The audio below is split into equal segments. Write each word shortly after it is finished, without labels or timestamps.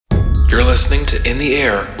You're listening to In the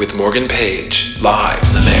Air with Morgan Page, live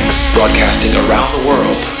in the mix, broadcasting around the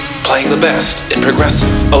world, playing the best in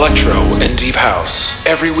progressive, electro, and deep house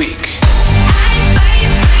every week.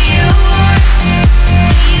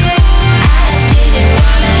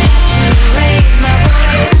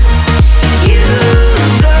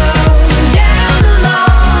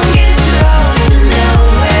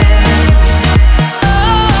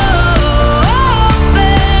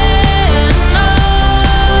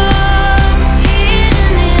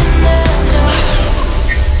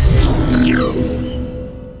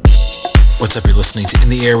 What's up? You're listening to In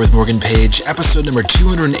the Air with Morgan Page, episode number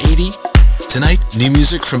 280. Tonight, new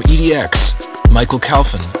music from EDX, Michael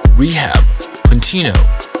Calfan, Rehab, Quintino,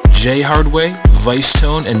 Jay Hardway, Vice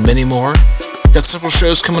Tone, and many more. Got several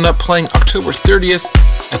shows coming up, playing October 30th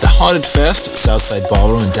at the Haunted Fest at Southside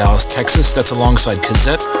Ballroom in Dallas, Texas. That's alongside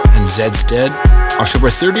Kazette and Zed's Dead. October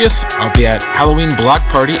 30th, I'll be at Halloween Block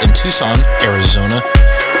Party in Tucson, Arizona,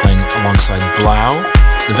 playing alongside Blau.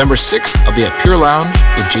 November 6th, I'll be at Pure Lounge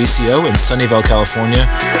with JCO in Sunnyvale, California.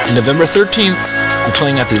 And November 13th, I'm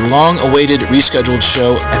playing at the long-awaited rescheduled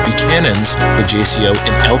show at Buchanan's with JCO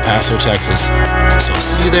in El Paso, Texas. So I'll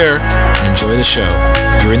see you there and enjoy the show.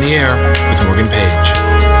 You're in the Air with Morgan Page.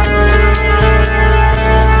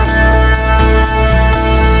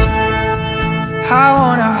 I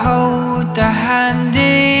wanna hold the hand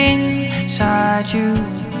inside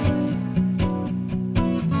you.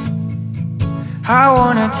 I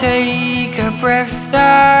wanna take a breath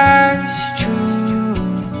that's true.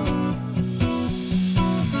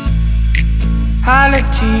 I look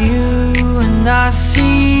to you and I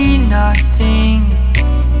see nothing.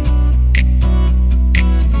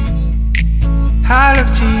 I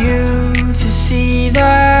look to you to see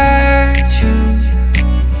the truth.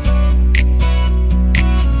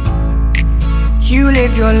 You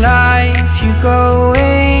live your life, you go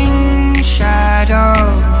in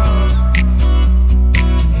shadows.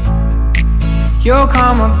 You'll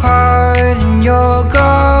come apart and you'll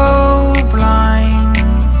go blind.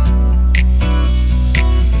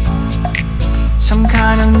 Some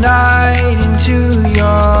kind of night into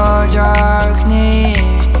your darkness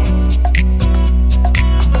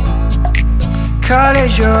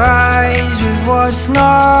colors your eyes with what's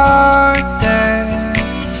not there.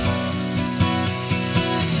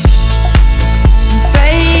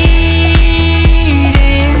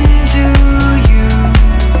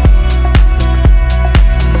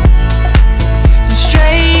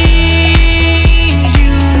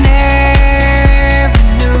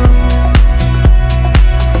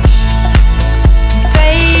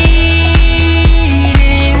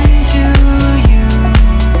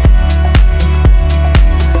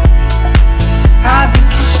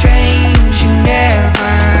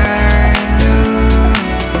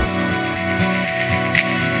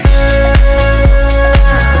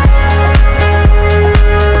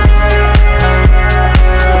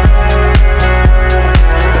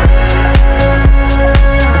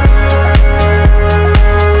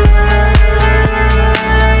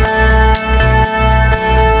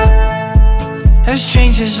 A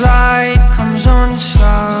stranger's light comes on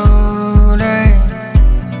slowly.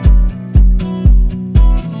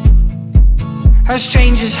 A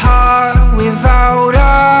stranger's heart without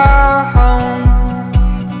a home.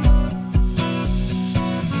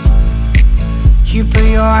 You put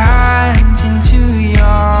your hands into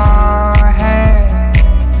your head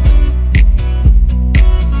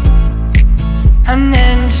and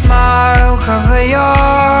then smile, cover your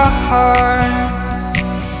heart.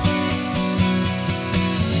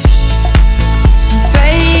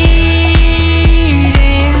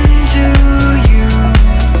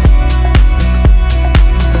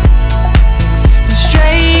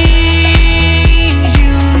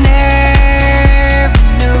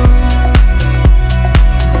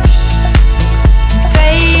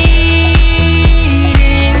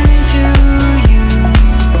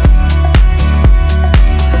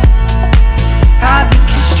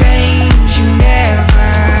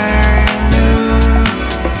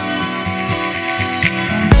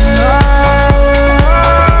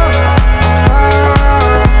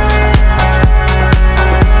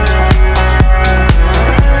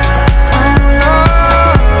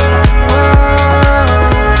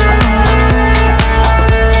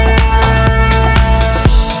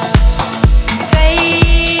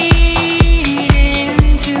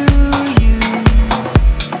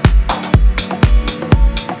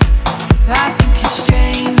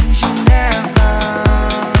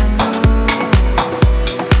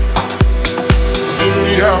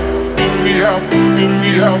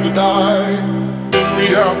 have to die.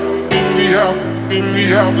 We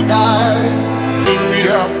have to die.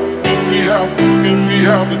 We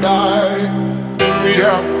to die. We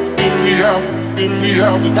have to die. We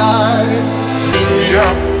have to die.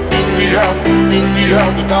 We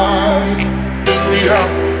have to die. We have to die.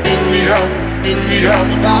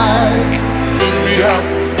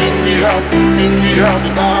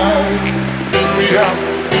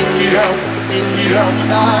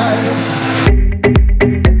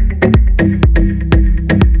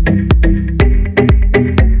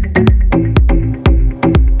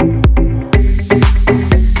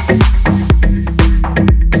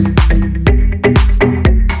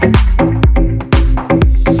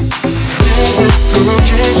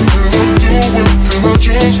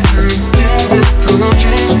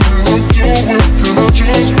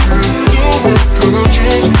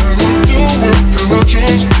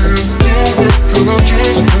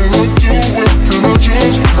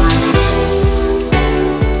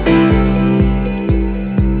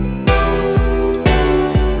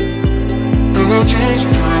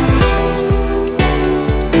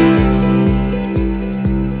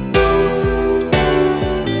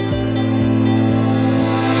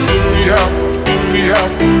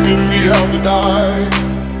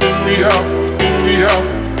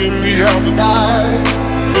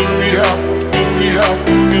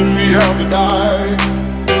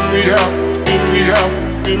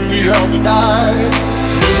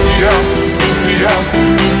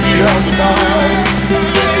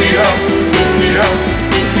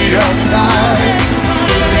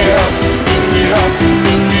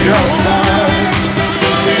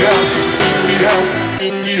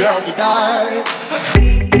 We have to die.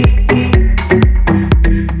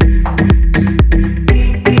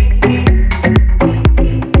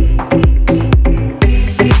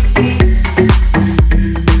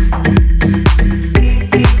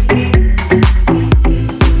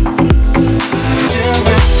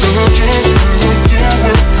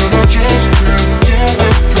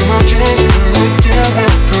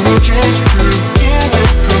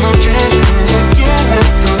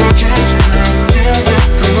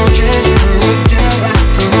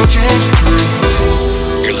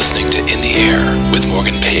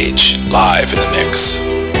 Live in the mix.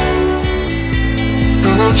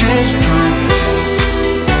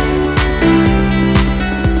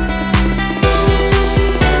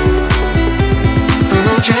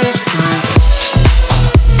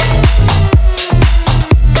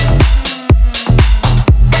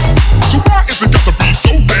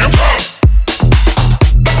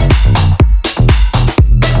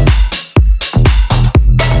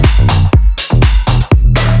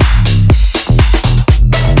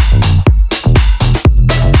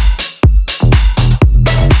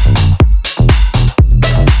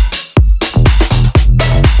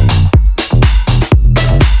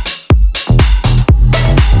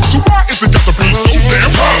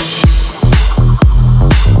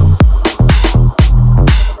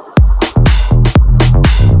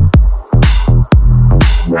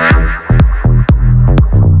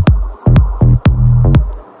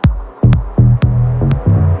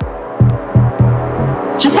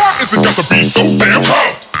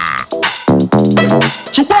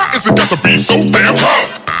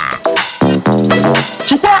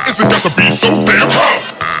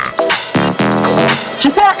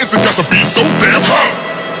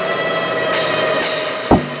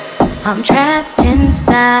 I'm trapped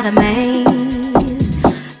inside a maze.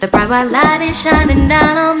 The bright white light is shining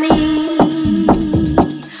down on me.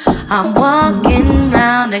 I'm walking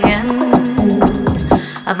round again,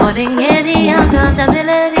 avoiding any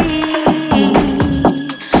uncomfortability.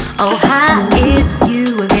 Oh, hi, it's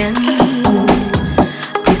you again.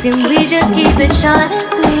 Please can we just keep it short and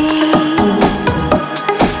sweet?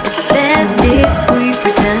 It's best if we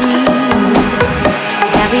pretend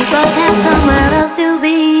that we both have somewhere else to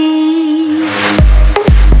be.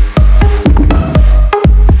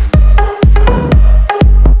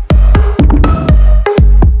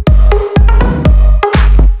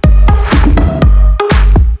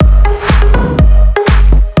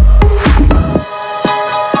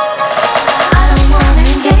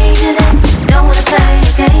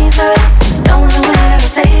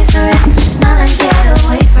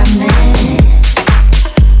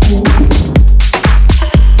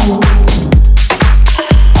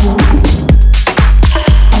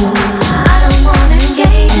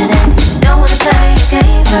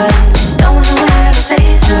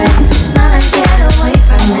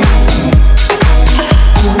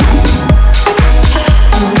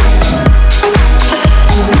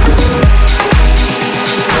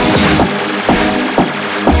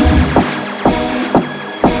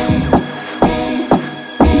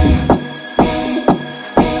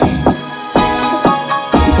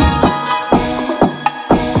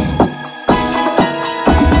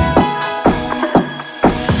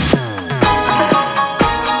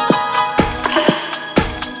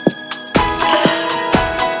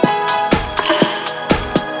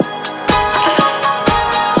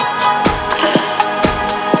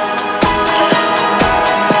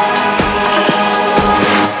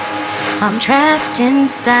 I'm trapped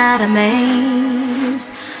inside a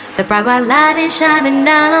maze. The bright white light is shining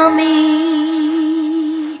down on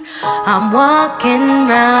me. I'm walking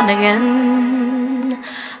round again,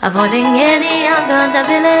 avoiding any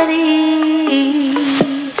uncomfortability.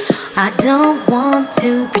 I don't want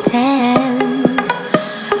to pretend.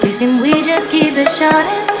 Please can we just keep it short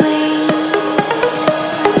and sweet?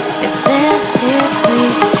 It's best if we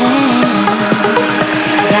pretend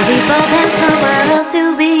that we both have somewhere else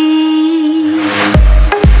to be.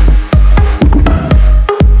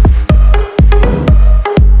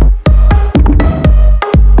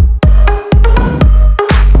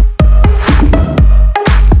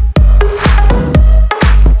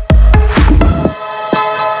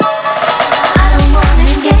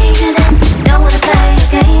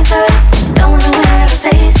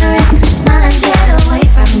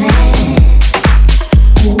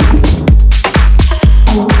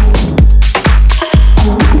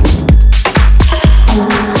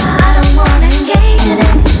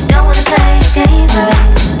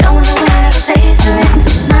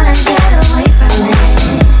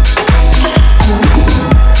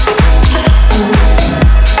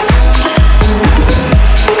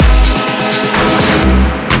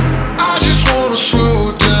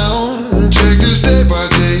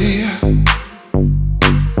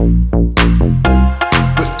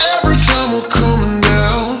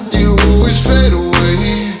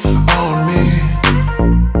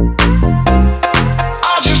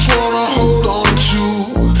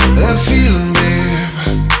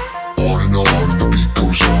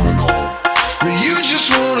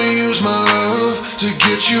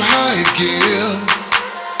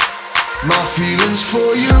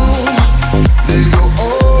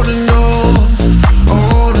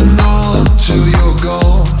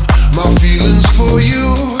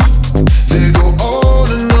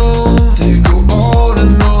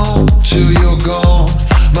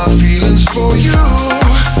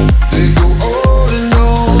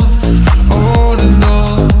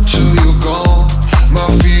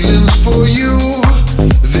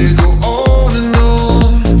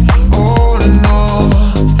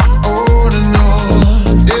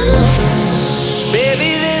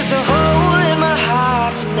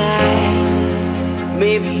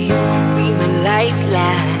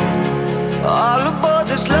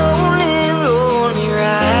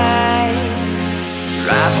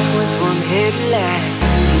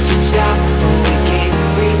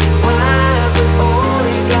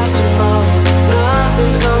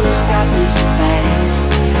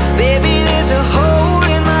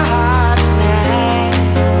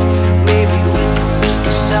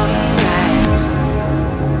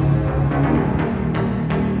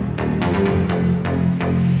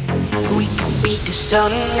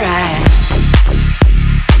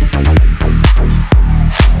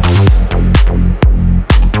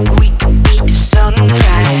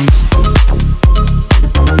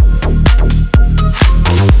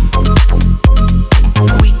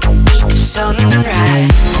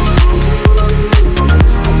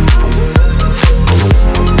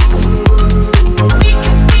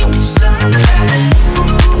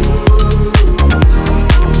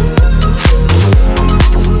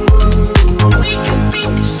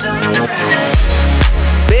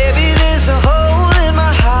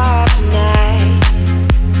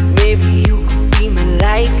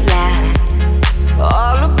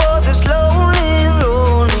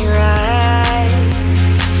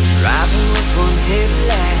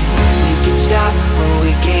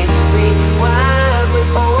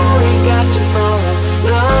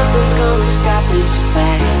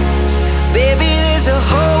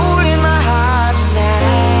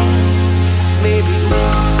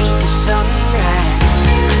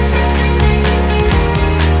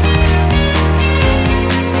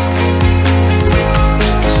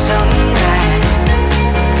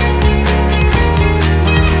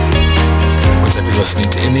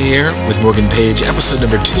 Morgan Page, episode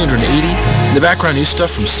number 280. In the background, new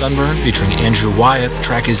stuff from Sunburn featuring Andrew Wyatt. The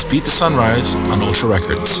track is Beat the Sunrise on Ultra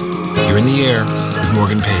Records. You're in the air with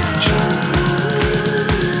Morgan Page.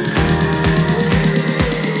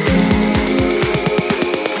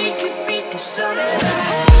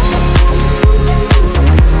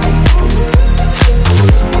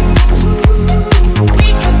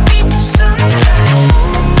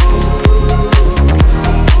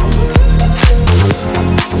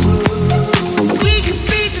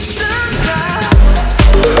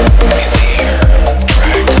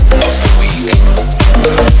 Track of the week.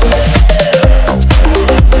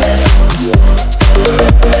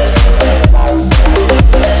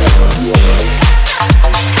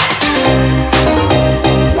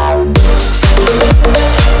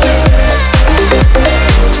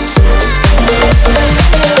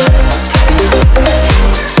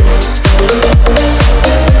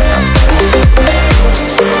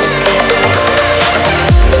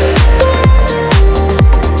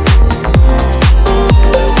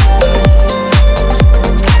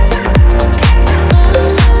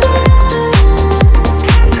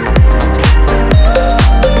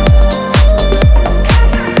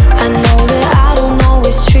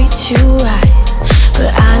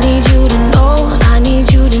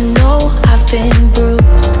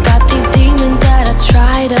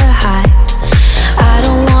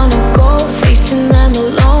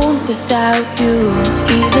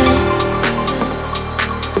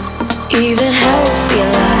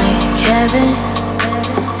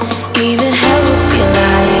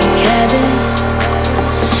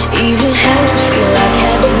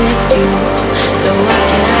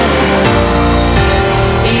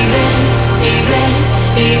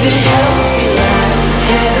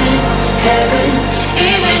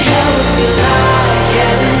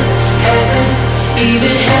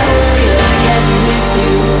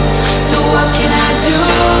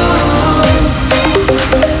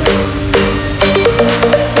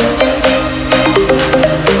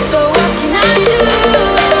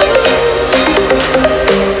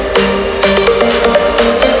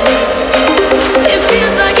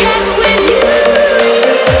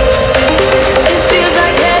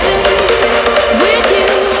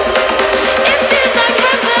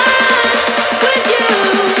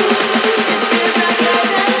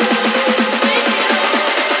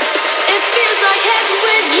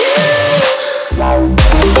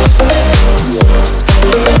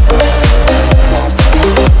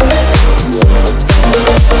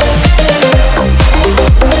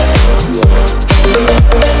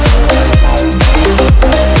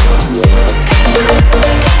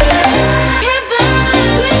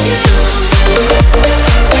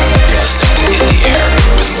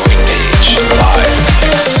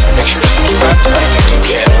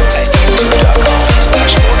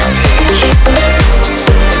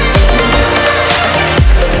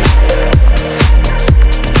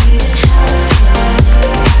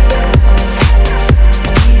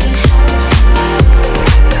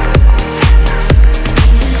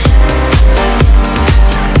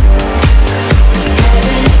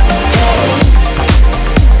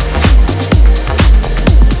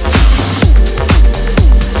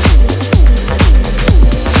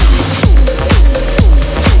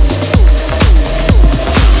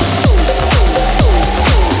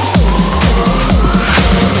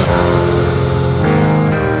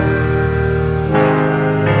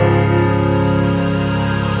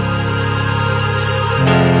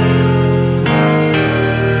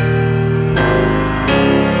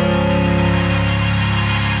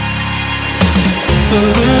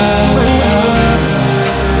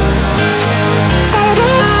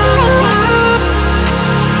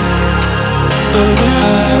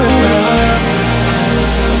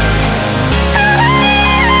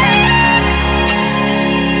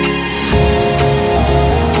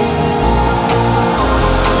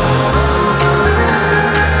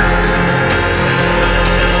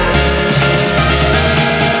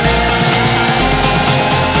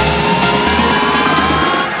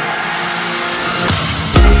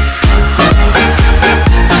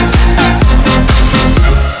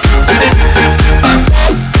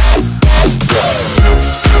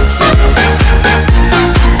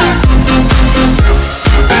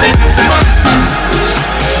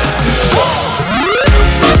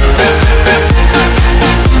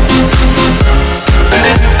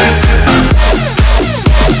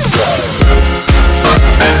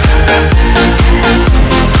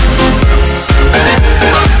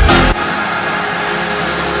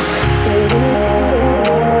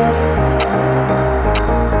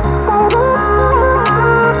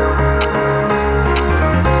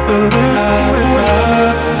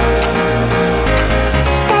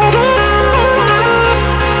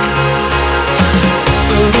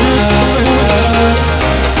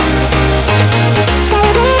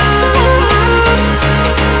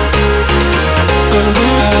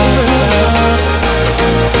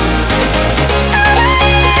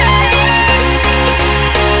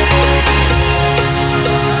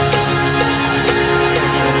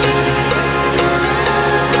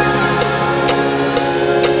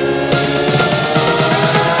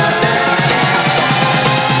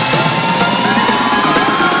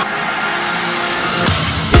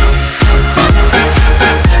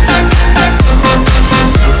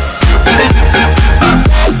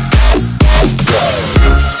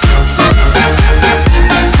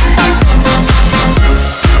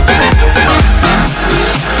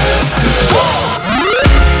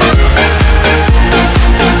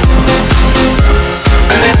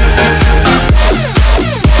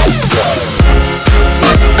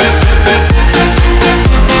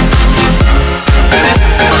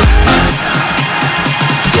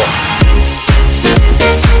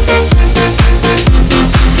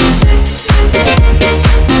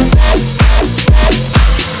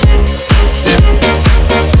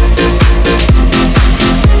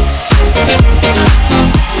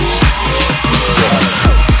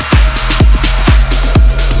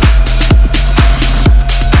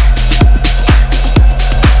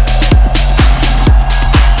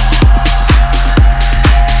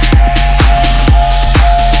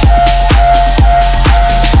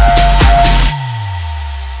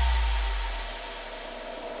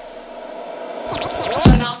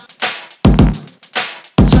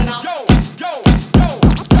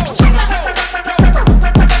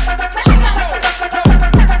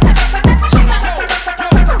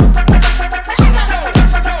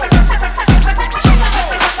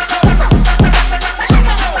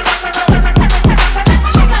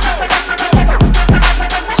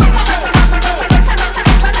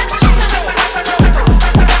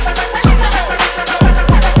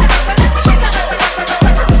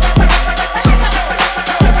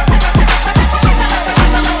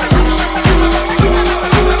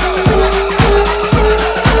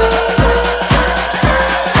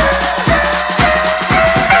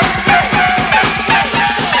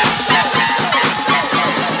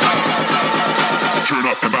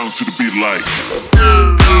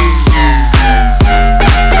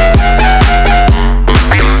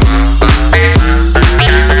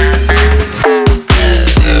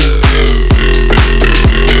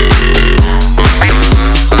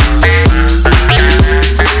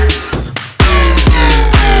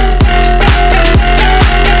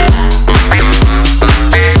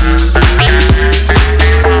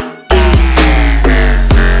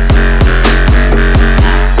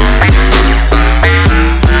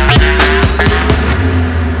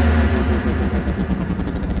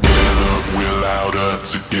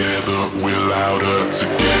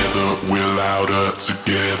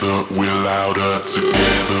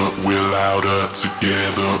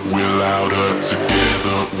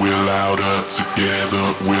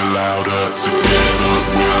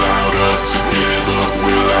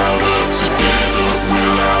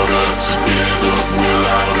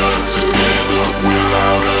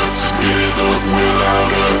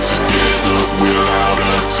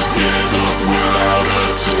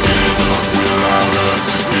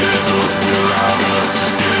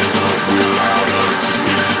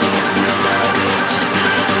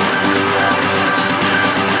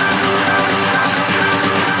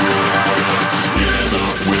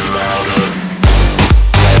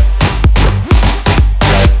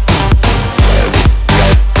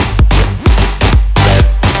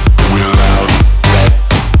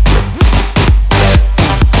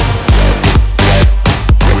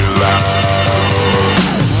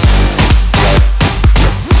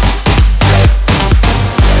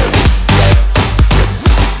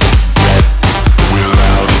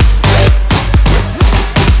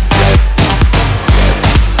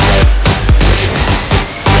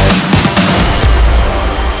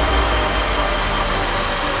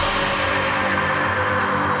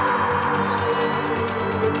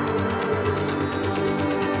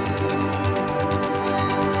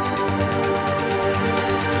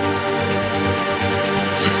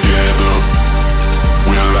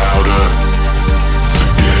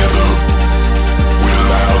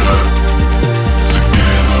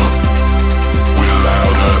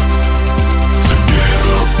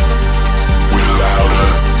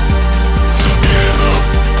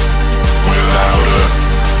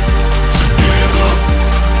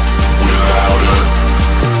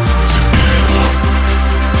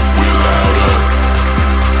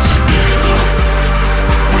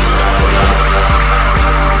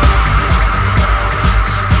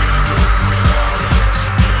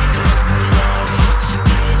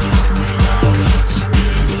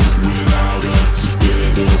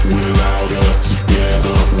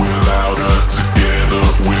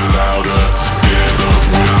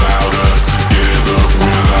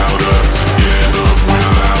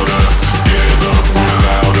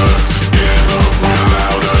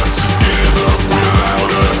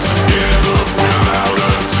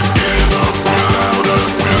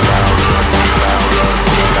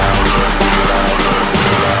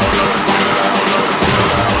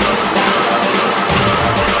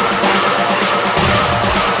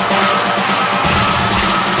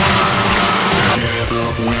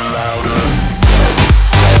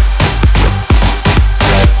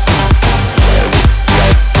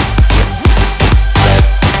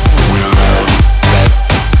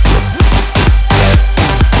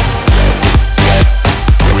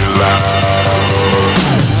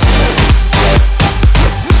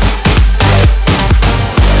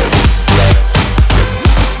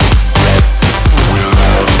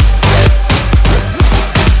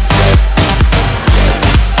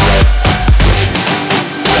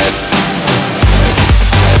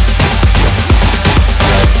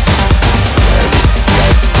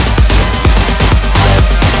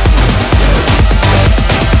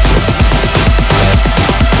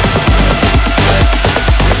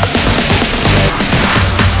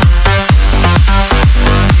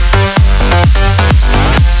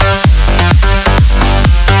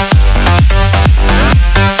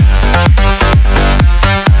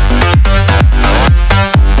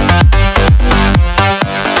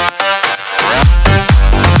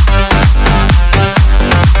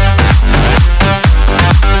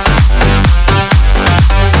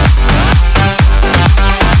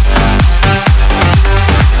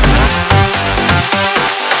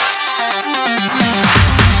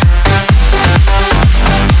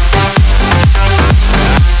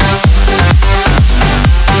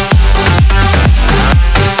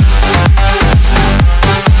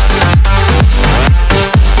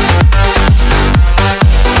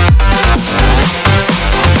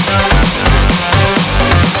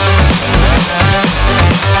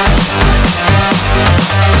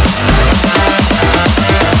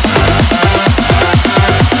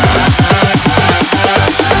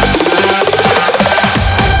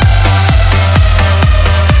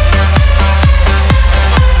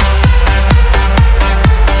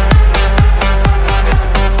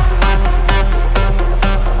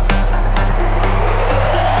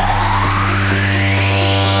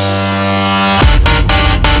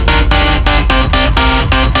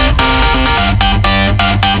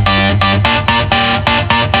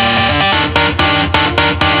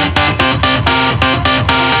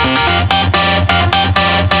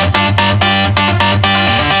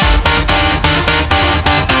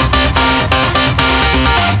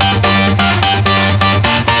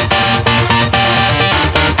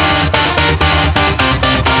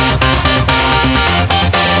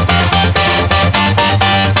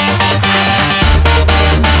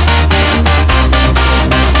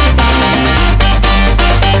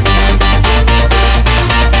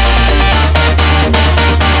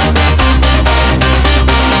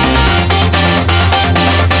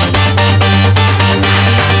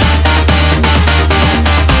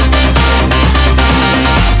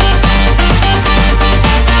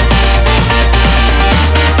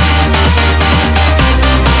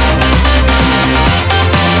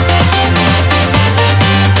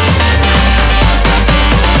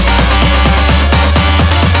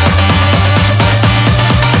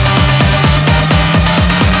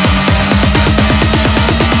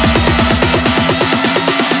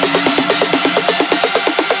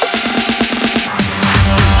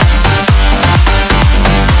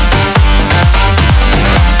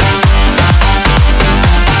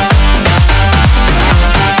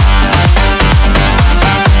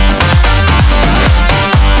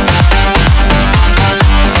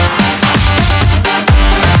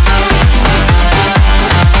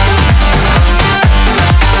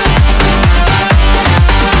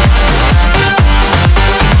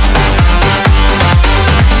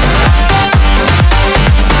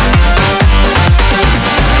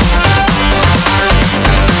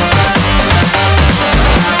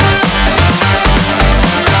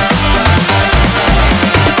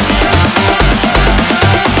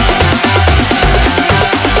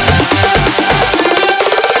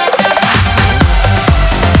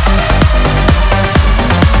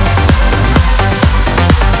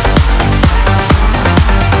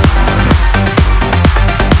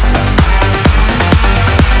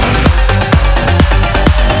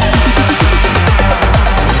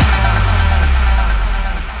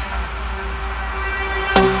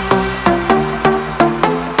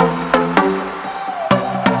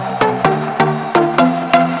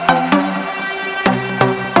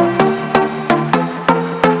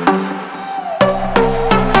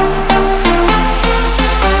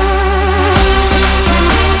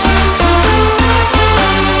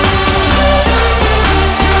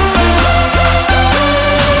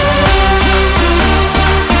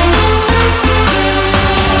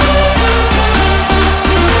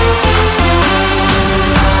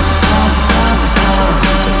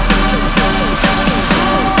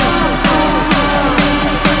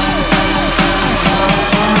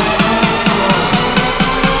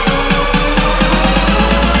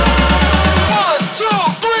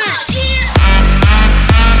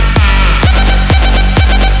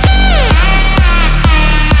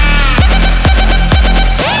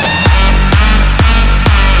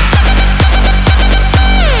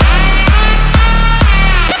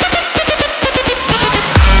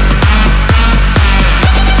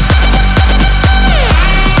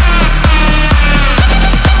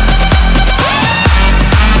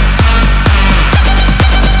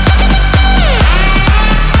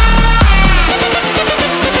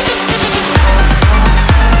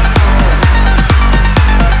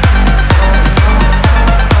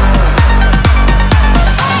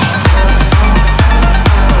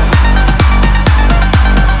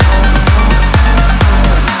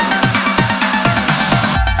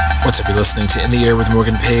 listening to In the Air with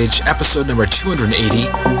Morgan Page, episode number 280.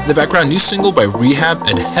 In the background, new single by Rehab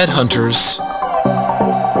and Headhunters.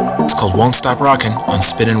 It's called Won't Stop Rockin' on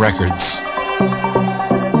Spinnin' Records.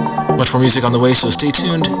 Much more music on the way, so stay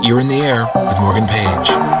tuned. You're In the Air with Morgan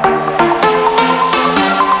Page.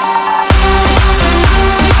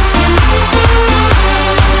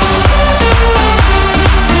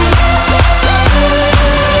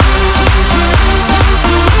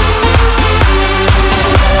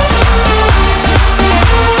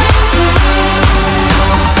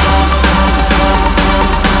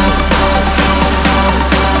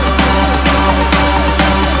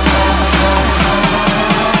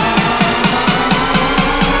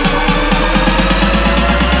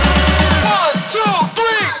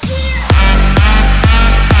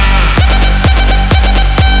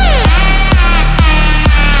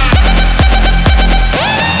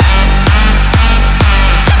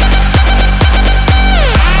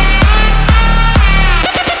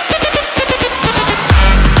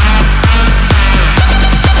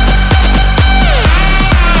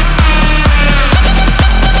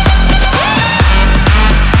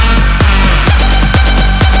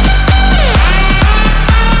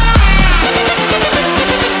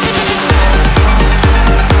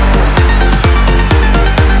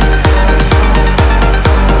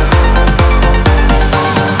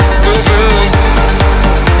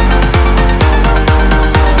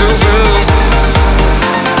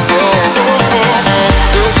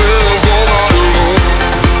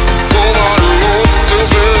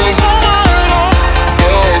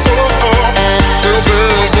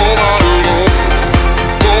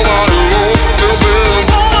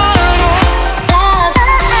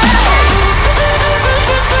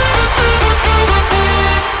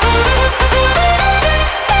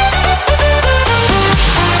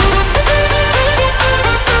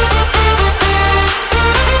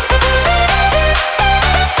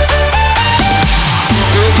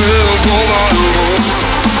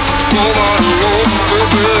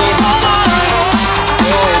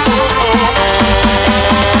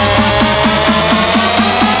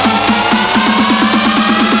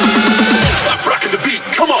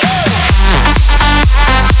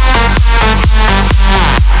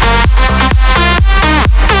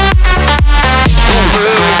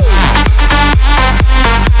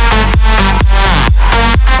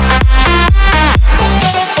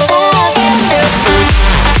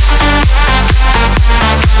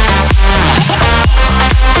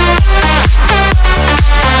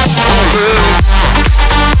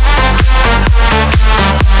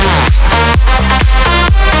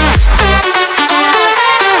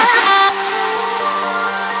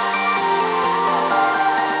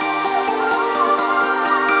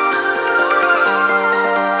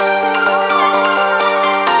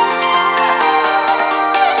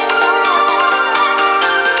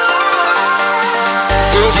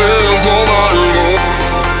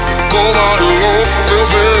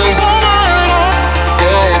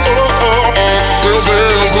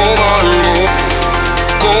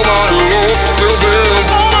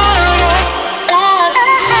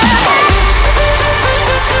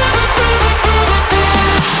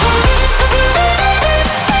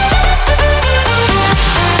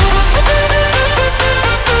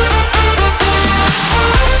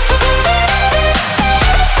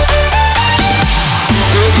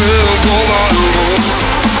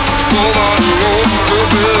 All I know.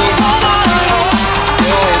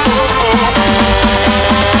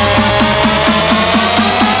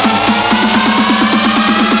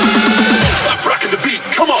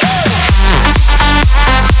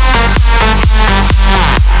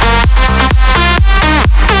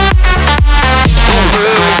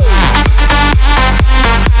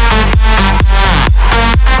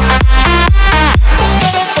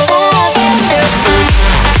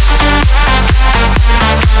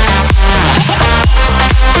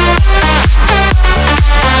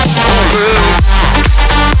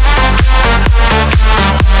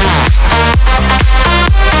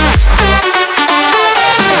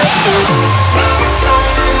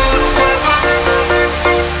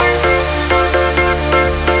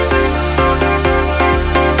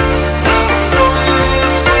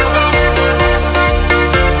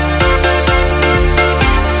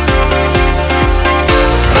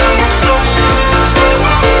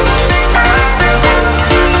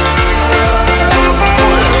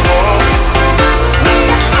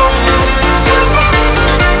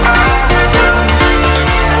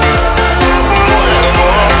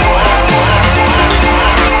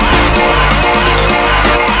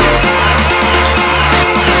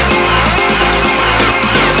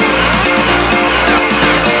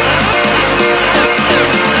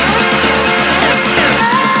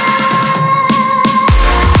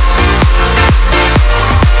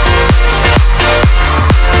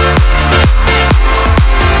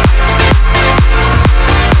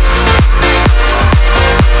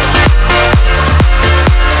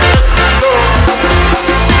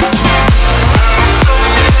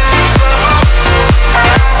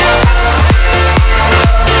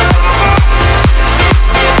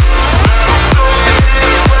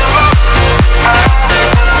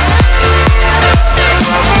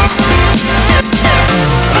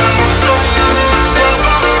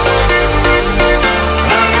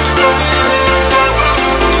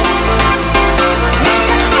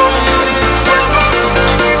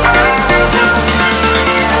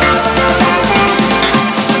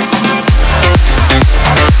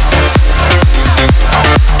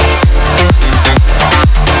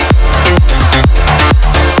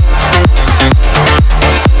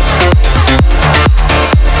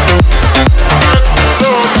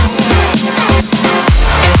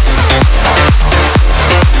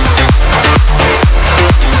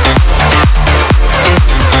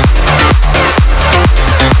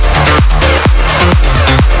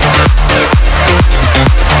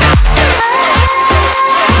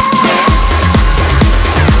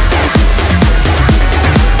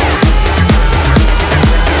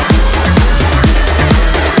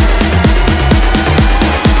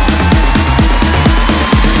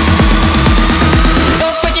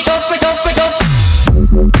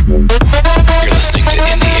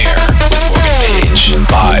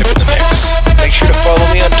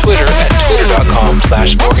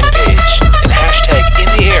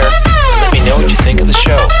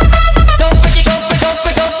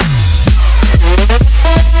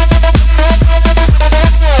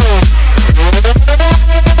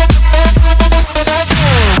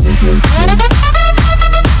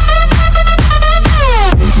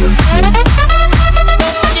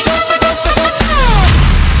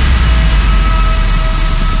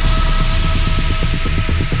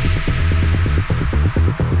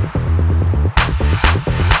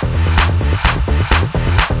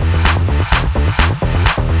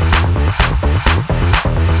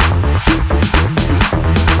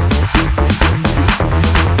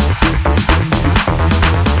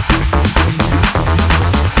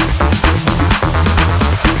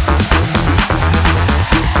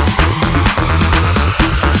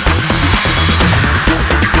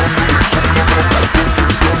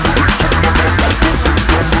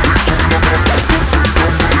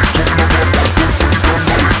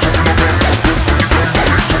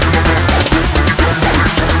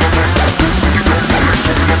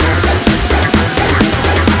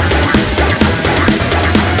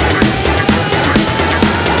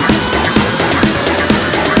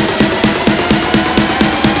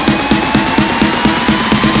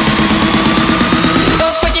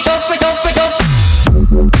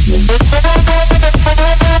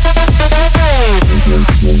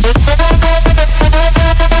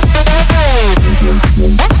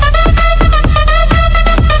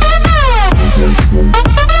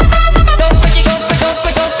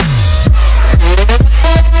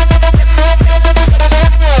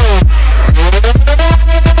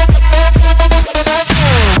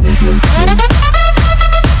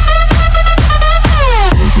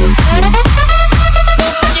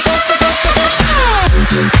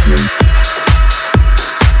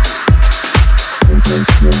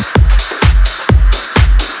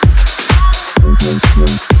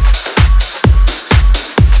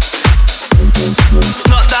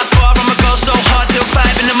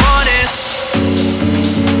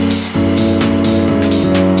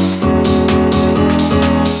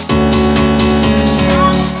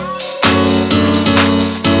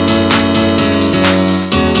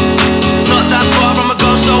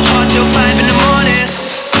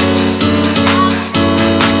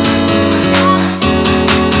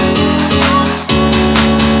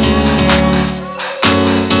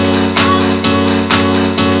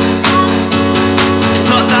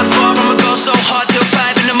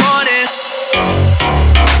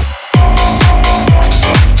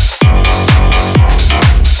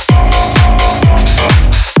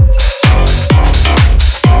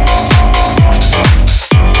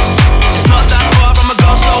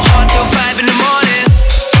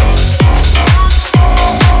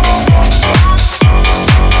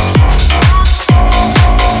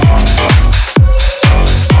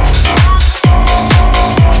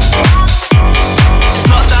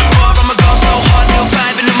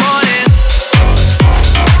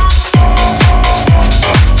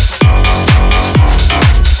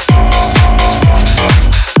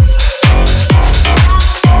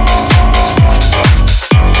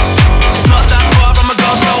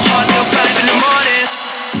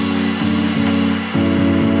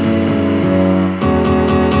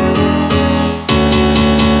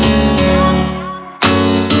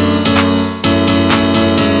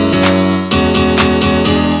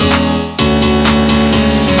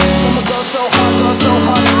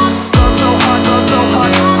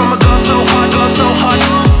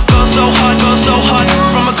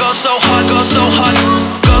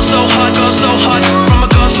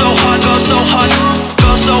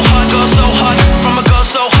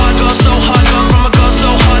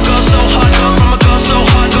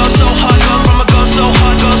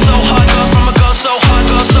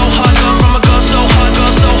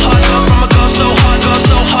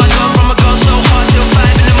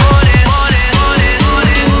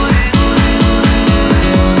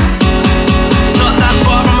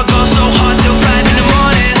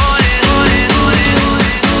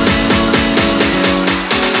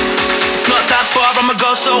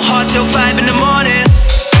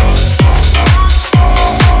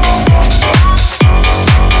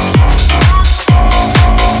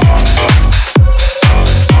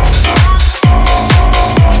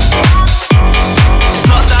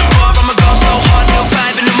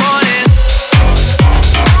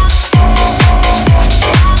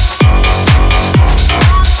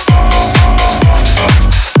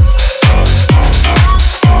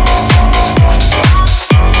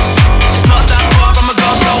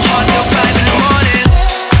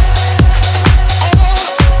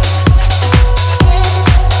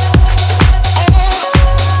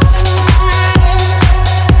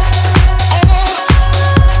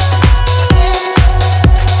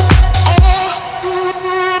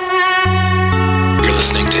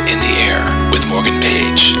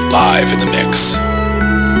 live in the mix.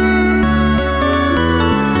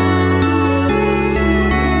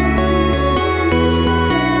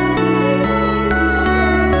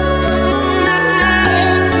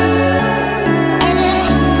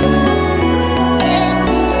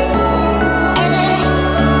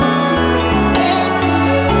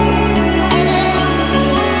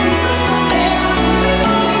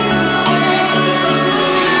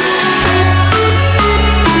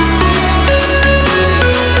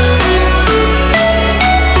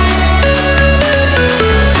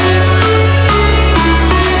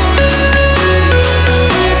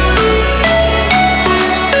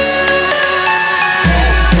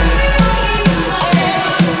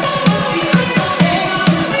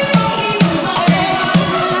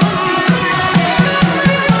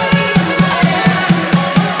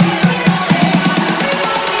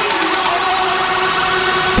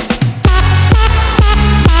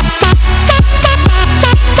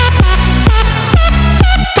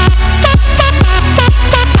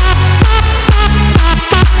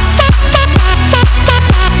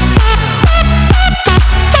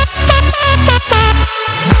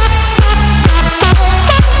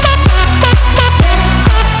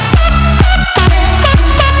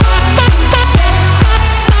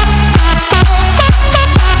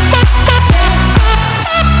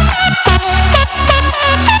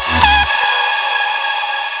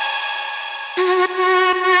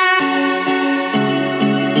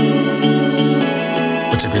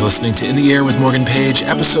 Listening to In the Air with Morgan Page,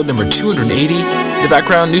 episode number 280. In the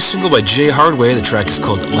background, new single by Jay Hardway. The track is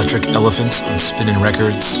called Electric Elephants on Spinnin'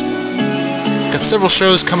 Records. Got Got several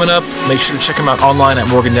shows coming up. Make sure to check them out online at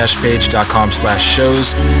morgan-page.com/shows.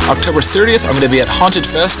 October 30th, I'm going to be at Haunted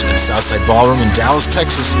Fest at Southside Ballroom in Dallas,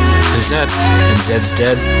 Texas, with Zed and Zed's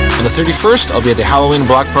Dead. On the 31st, I'll be at the Halloween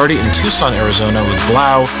Block Party in Tucson, Arizona with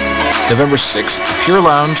Blau. November 6th, the Pure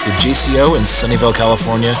Lounge with JCO in Sunnyvale,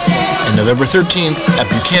 California. And November 13th at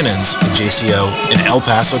Buchanan's with JCO in El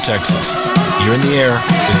Paso, Texas. You're in the air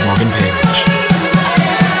with Morgan Page.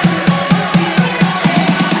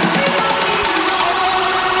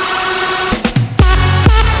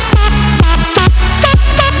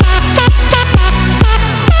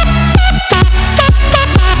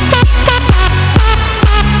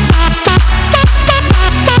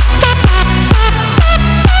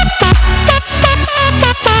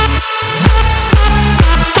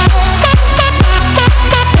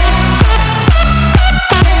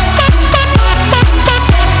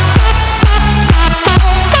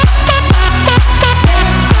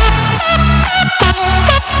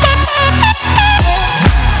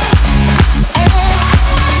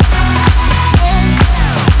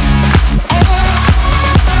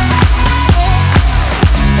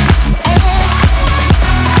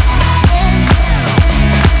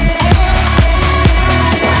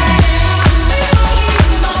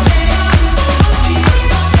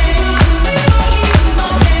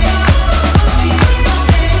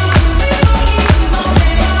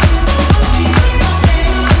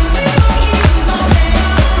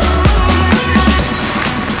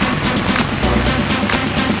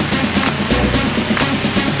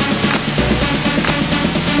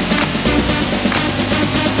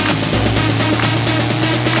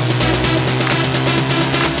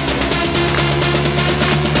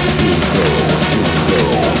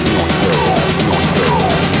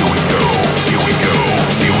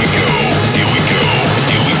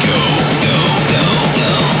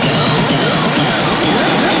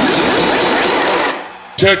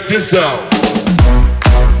 Check this out.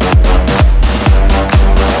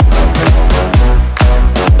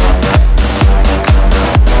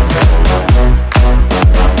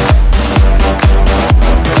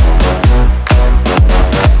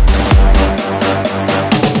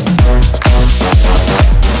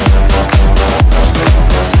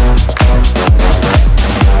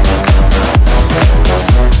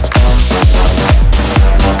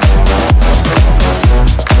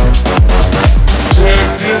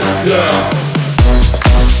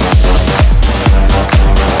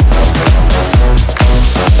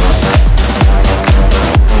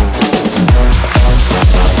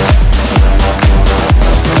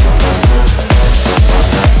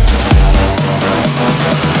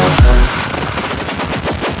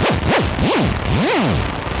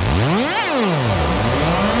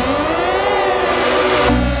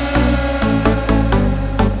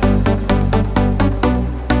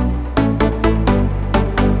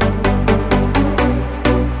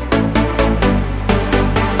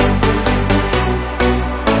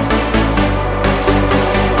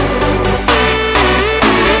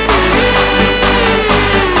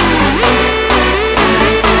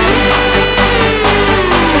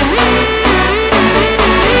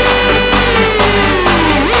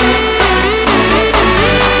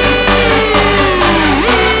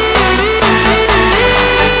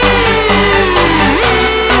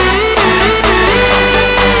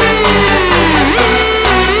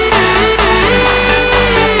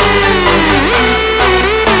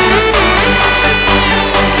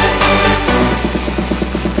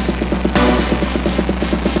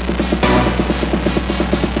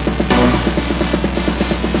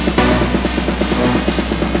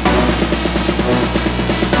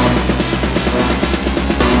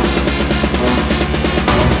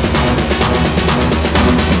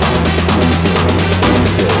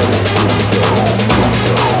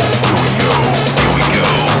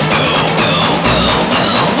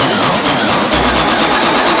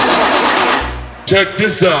 Check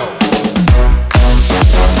this out.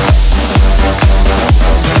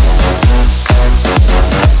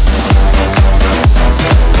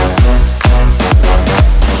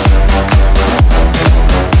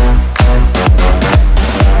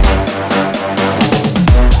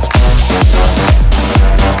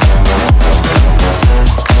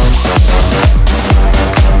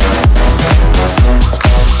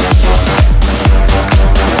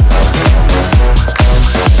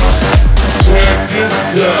 Check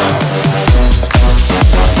this out.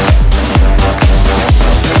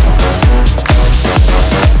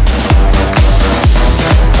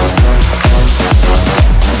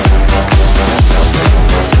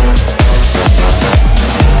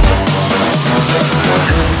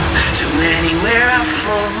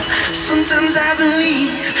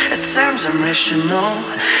 rational.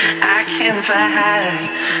 I can fly high,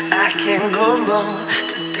 I can go low.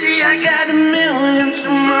 Today I got a million,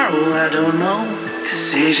 tomorrow I don't know.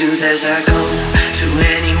 Decisions as I go to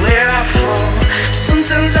anywhere I flow.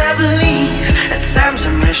 Sometimes I believe, at times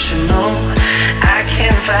I'm rational. I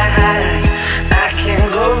can fly high, I can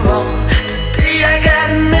go low. Today I got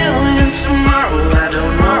a million, tomorrow I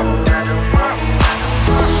don't know.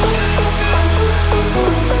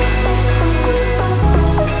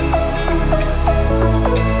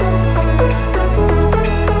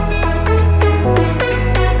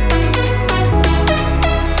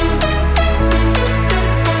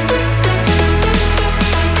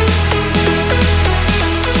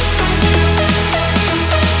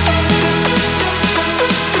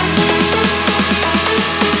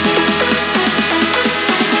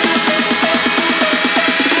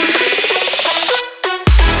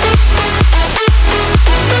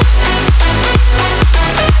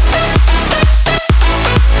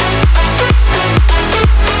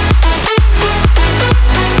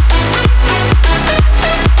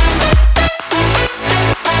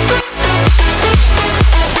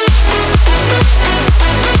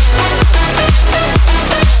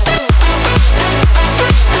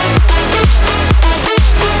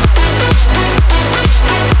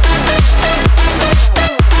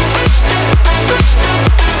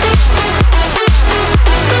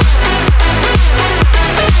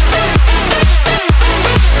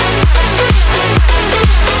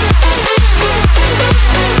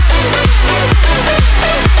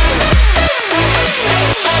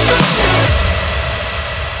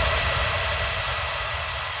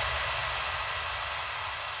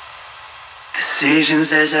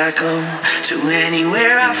 Decisions as I go to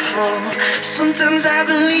anywhere I flow. Sometimes I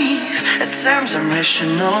believe, at times I'm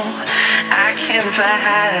rational. I can fly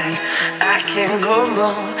high, I can go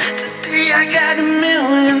low. Today I got a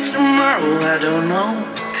million, tomorrow I don't know.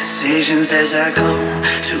 Decisions as I go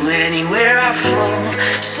to anywhere I flow.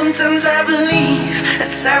 Sometimes I believe,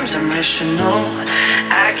 at times I'm rational.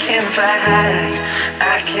 I can fly high,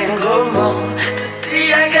 I can go low. Today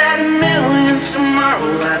I got a million,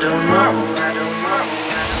 tomorrow I don't know.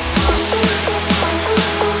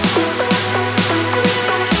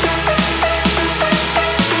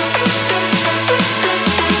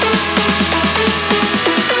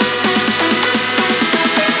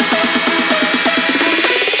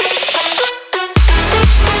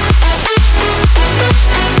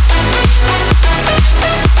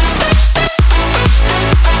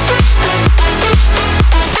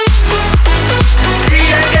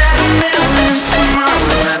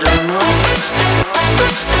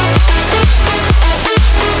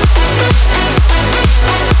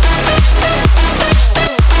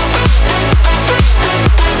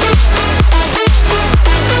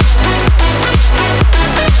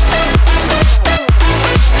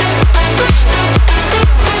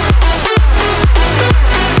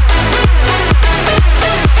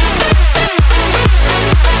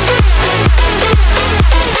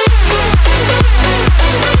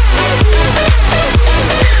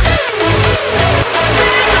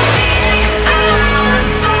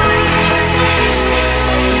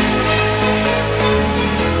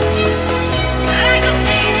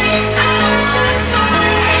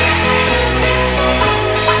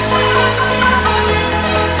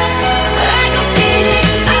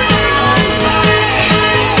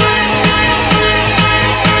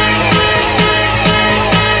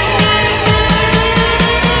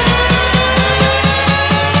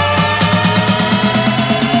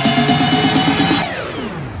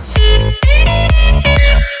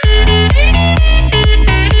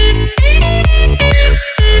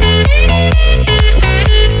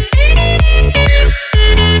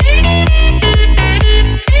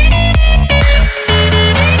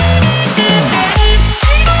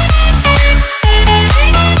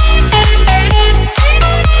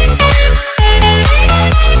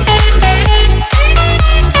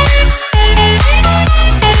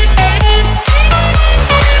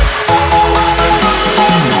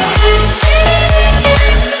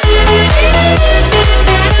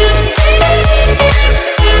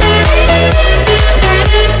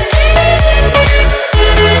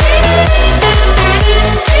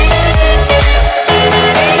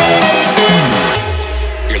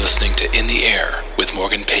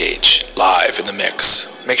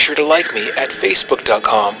 Make sure to like me at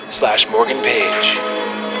facebook.com/MorganPage.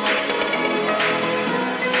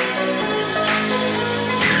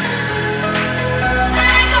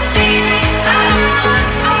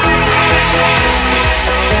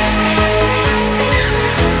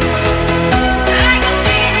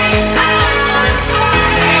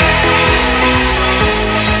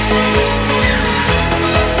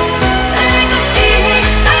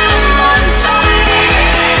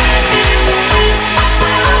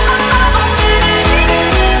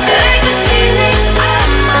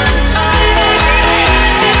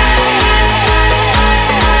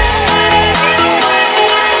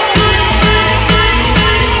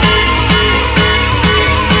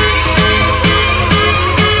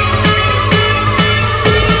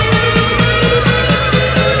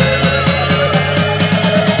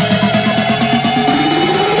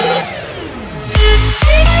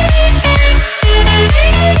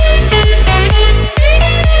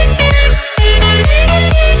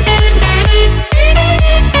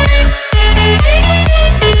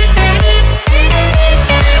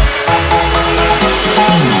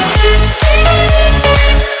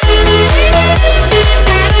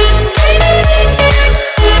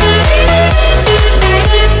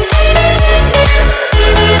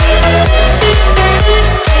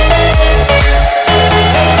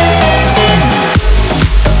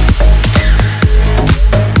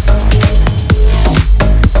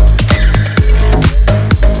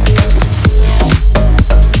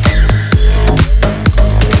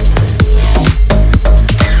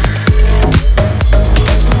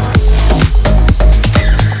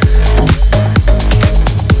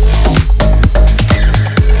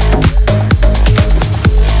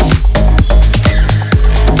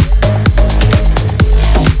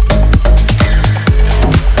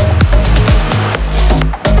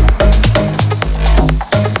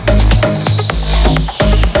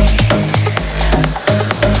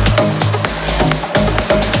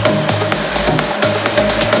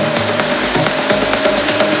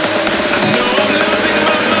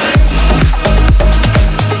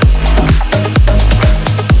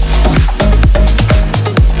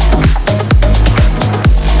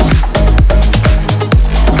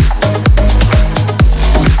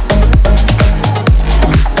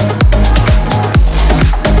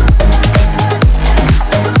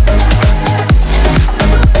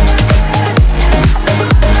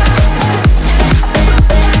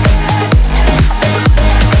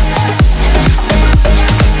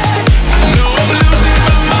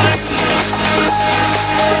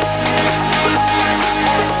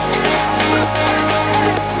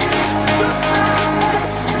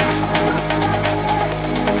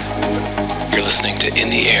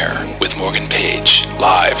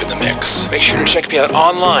 mix. Make sure to check me out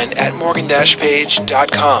online at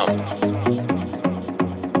morgan-page.com.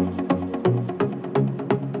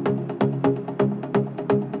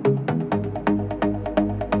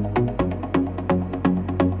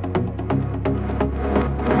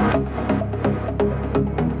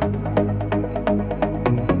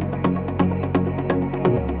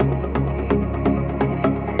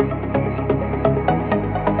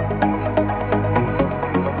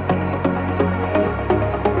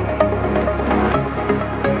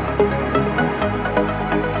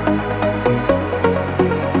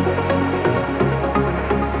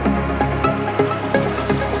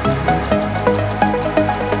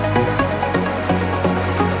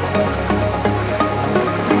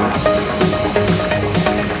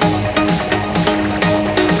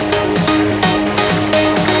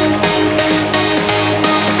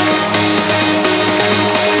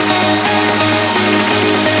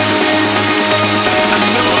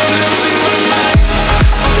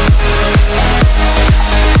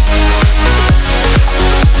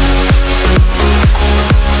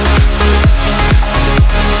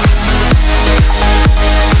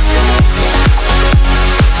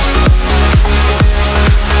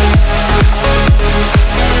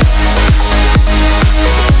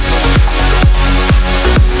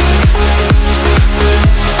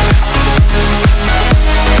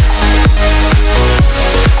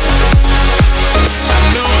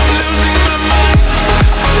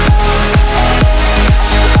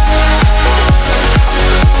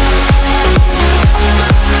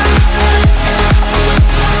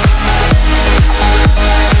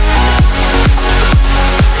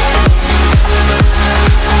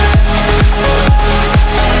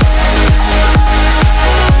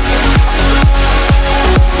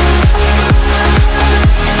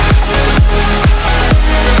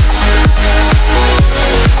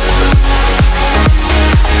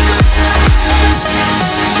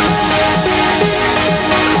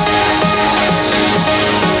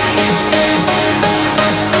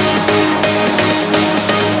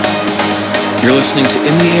 You're listening to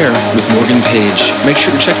In the Air with Morgan Page. Make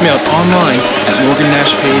sure to check me out online at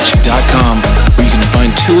morgan-page.com, where you can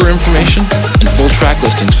find tour information and full track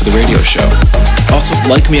listings for the radio show. Also,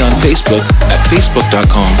 like me on Facebook at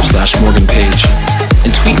facebook.com/morganpage.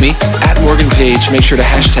 And tweet me at Morgan Page. Make sure to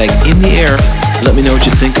hashtag In the Air. Let me know what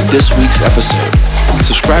you think of this week's episode.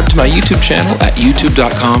 Subscribe to my YouTube channel at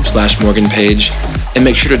youtube.com/morganpage. And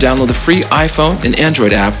make sure to download the free iPhone and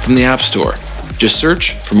Android app from the App Store. Just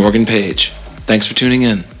search for Morgan Page. Thanks for tuning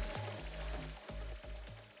in.